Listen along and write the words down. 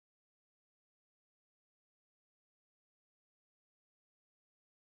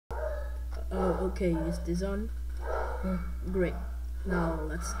Oh, okay, is this on? Uh, Great. Now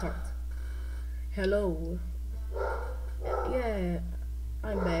let's start. Hello. Yeah,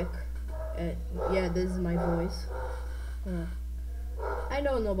 I'm back. Uh, yeah, this is my voice. Uh, I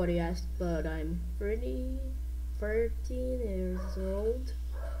know nobody asked, but I'm 13 years old,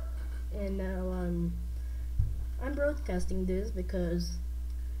 and now I'm broadcasting this because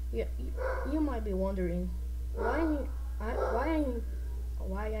you might be wondering why I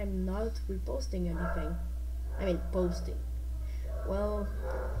why I'm not reposting anything. I mean posting. Well,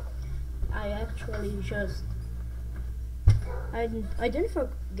 I actually just I didn't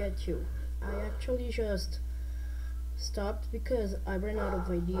forget you. I actually just stopped because I ran out of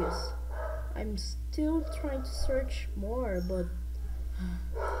ideas. I'm still trying to search more, but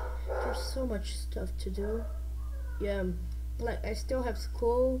there's so much stuff to do. Yeah, like I still have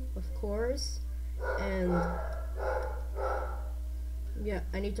school, of course, and yeah,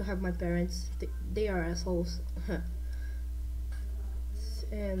 I need to have my parents. They are assholes.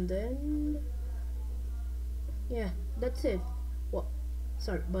 And then yeah, that's it. What?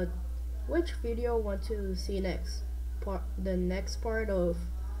 Sorry, but which video want to see next? The next part of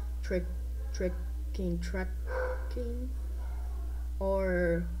trick, tracking,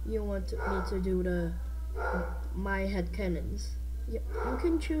 or you want me to do the my head cannons? You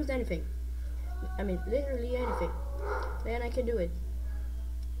can choose anything. I mean, literally anything. Then I can do it.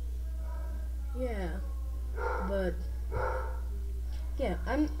 Yeah, but yeah,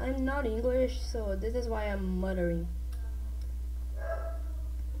 I'm not English, so this is why I'm muttering.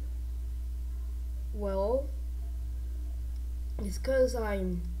 Well, it's cause I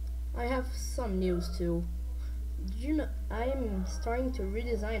have some news too. Did you know I'm starting to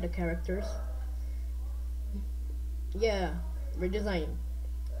redesign the characters? Yeah, redesigning.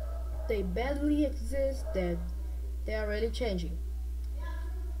 They badly exist that they are really changing.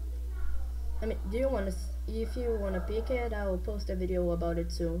 I mean, do you wanna? If you wanna pick it, I'll post a video about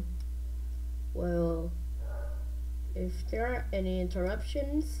it soon. Well, if there are any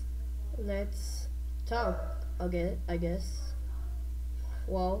interruptions, let's talk again, I guess.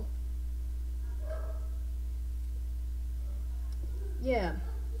 Well, yeah,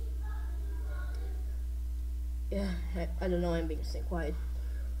 yeah. I don't know. I'm being so quiet.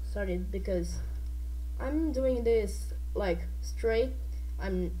 Sorry, because I'm doing this like straight.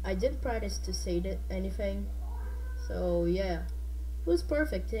 I did practice to say that anything. So yeah, it was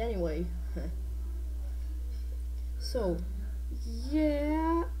perfect anyway. So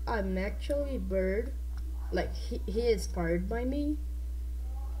yeah, I'm actually Bird. Like he is inspired by me,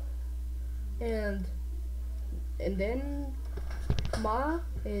 and then Ma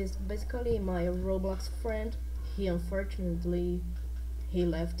is basically my Roblox friend. He unfortunately he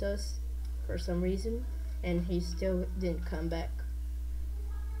left us for some reason, and he still didn't come back.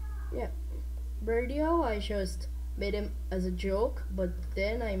 Yeah, Birdio, I just made him as a joke, but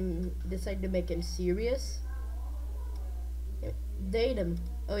then I decided to make him serious. Datum.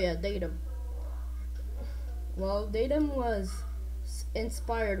 Oh yeah, Datum. Well, Datum was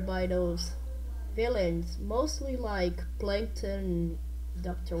inspired by those villains, mostly like Plankton,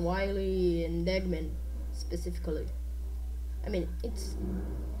 Dr. Wily, and Eggman specifically. I mean, it's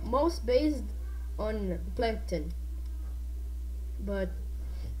most based on Plankton, but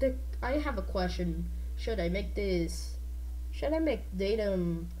I have a question. Should I make this? Should I make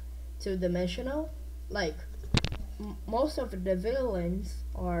Datum two-dimensional? Like, most of the villains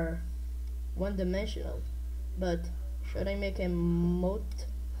are one-dimensional, but should I make him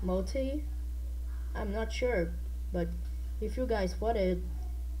multi? I'm not sure, but if you guys want it,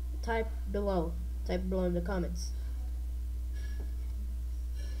 type below. Type below in the comments.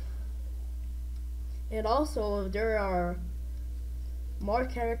 And also, there are more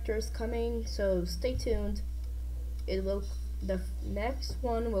characters coming, so stay tuned. The next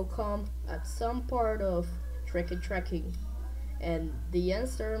one will come at some part of tracking, and the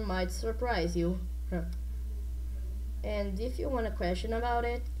answer might surprise you. And if you want a question about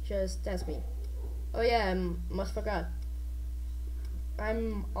it, just ask me. Oh yeah, I must forgot.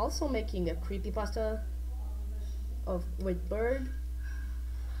 I'm also making a creepypasta with Bird,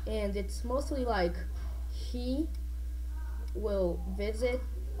 and it's mostly like he will visit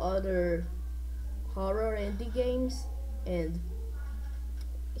other horror indie games, and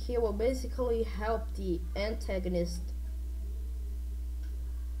he will basically help the antagonist.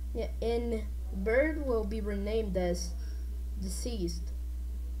 Yeah, and Bird will be renamed as Deceased.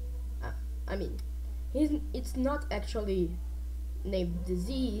 I mean, it's not actually named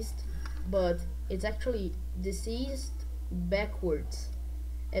Diseased, but it's actually Deceased backwards.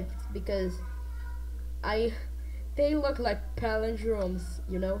 It's because they look like palindromes,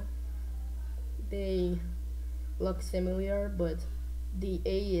 you know? they look similar, but the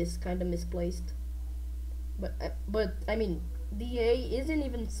A is kind of misplaced. But I mean, the A isn't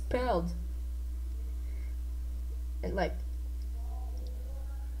even spelled, and like,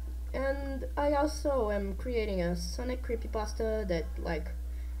 and I also am creating a Sonic creepypasta that like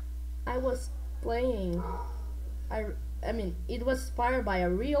I was playing. I I mean, it was inspired by a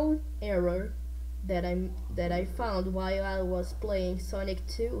real error that I found while I was playing Sonic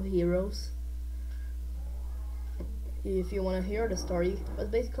 2 Heroes. If you want to hear the story, it was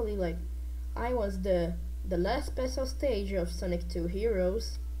basically like I was the last special stage of Sonic 2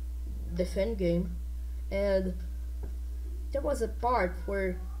 Heroes, the fan game, and there was a part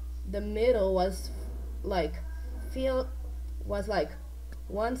where the middle was like feel was like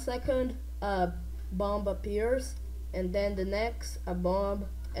 1 second a bomb appears and then the next a bomb,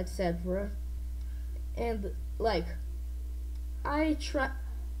 etc. And like I try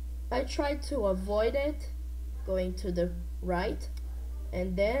I tried to avoid it going to the right,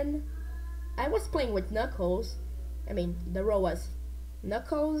 and then I was playing with Knuckles. I mean, the row was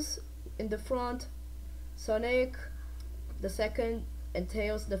Knuckles in the front, Sonic the second, and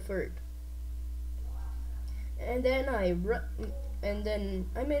Tails the third. And then I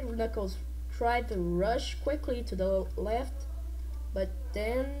made Knuckles try to rush quickly to the left, but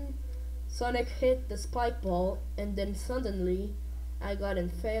then Sonic hit the spike ball, and then suddenly I got a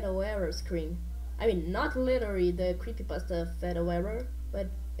fatal error screen. I mean, not literally the creepypasta fatal error, but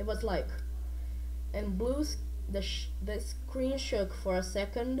it was like, and the screen shook for a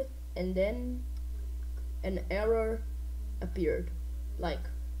second, and then an error appeared. Like,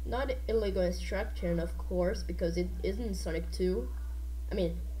 not illegal instruction, of course, because it isn't Sonic 2. I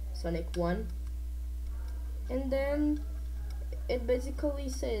mean, Sonic 1. And then it basically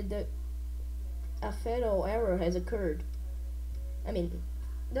said that a fatal error has occurred. I mean,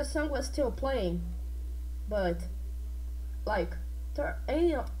 the song was still playing, but like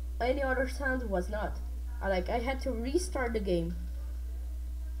any other sound was not. I had to restart the game,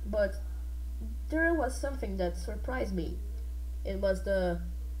 but there was something that surprised me. It was the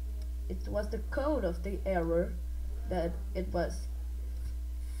code of the error, that it was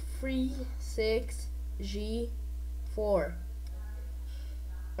 36G4.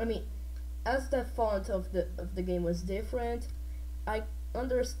 I mean, as the font of the game was different, I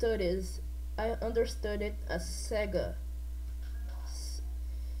understood it as Sega.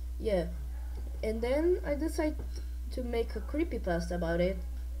 Yeah, and then I decided to make a creepypasta about it,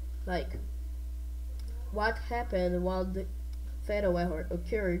 like what happened while the fatal error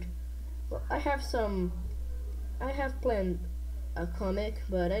occurred. Well, I have planned a comic,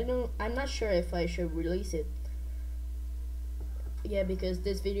 but I'm not sure if I should release it. Yeah, because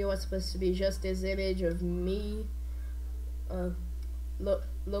this video was supposed to be just this image of me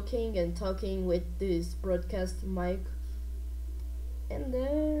looking and talking with this broadcast mic, and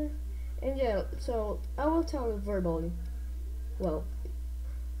yeah, so I will tell you verbally. Well,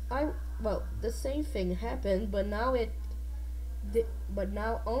 the same thing happened, but now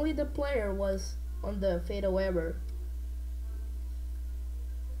only the player was on the fatal error.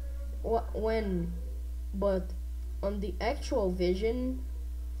 But on the actual vision,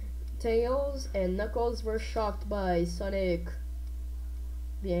 Tails and Knuckles were shocked by Sonic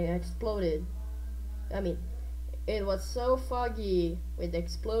being exploded. I mean, it was so foggy with the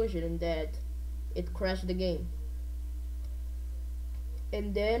explosion that it crashed the game.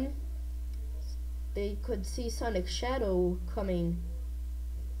 And then they could see Sonic's shadow coming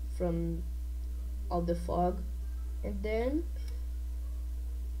from all the fog, and then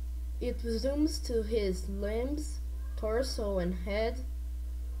it zooms to his limbs, torso, and head,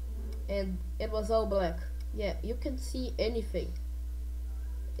 and it was all black. Yeah, you can see anything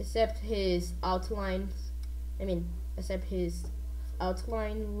except his outlines. Except his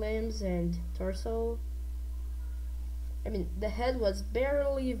outline limbs and torso. The head was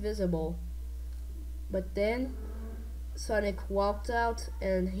barely visible. But then Sonic walked out,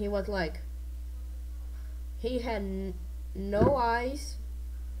 and he was like, he had no eyes.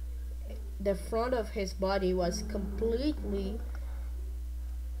 The front of his body was completely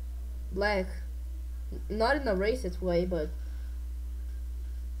black, not in a racist way, but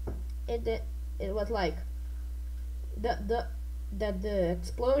it was like the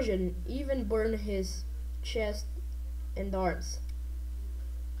explosion even burned his chest and arms.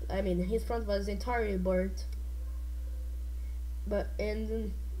 His front was entirely burnt.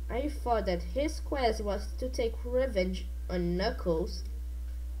 And I thought that his quest was to take revenge on Knuckles,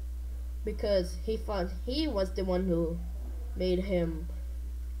 because he thought he was the one who made him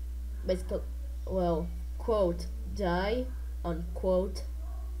basically, well, quote, die, unquote,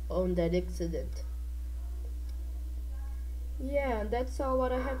 on that accident. Yeah, that's all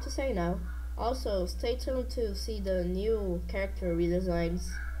what I have to say now. Also, stay tuned to see the new character redesigns.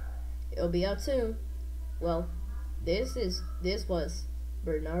 It'll be out soon. Well, this was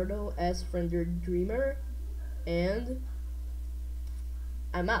Bernardo as Friender Dreamer, and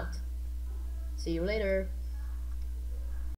I'm out. See you later.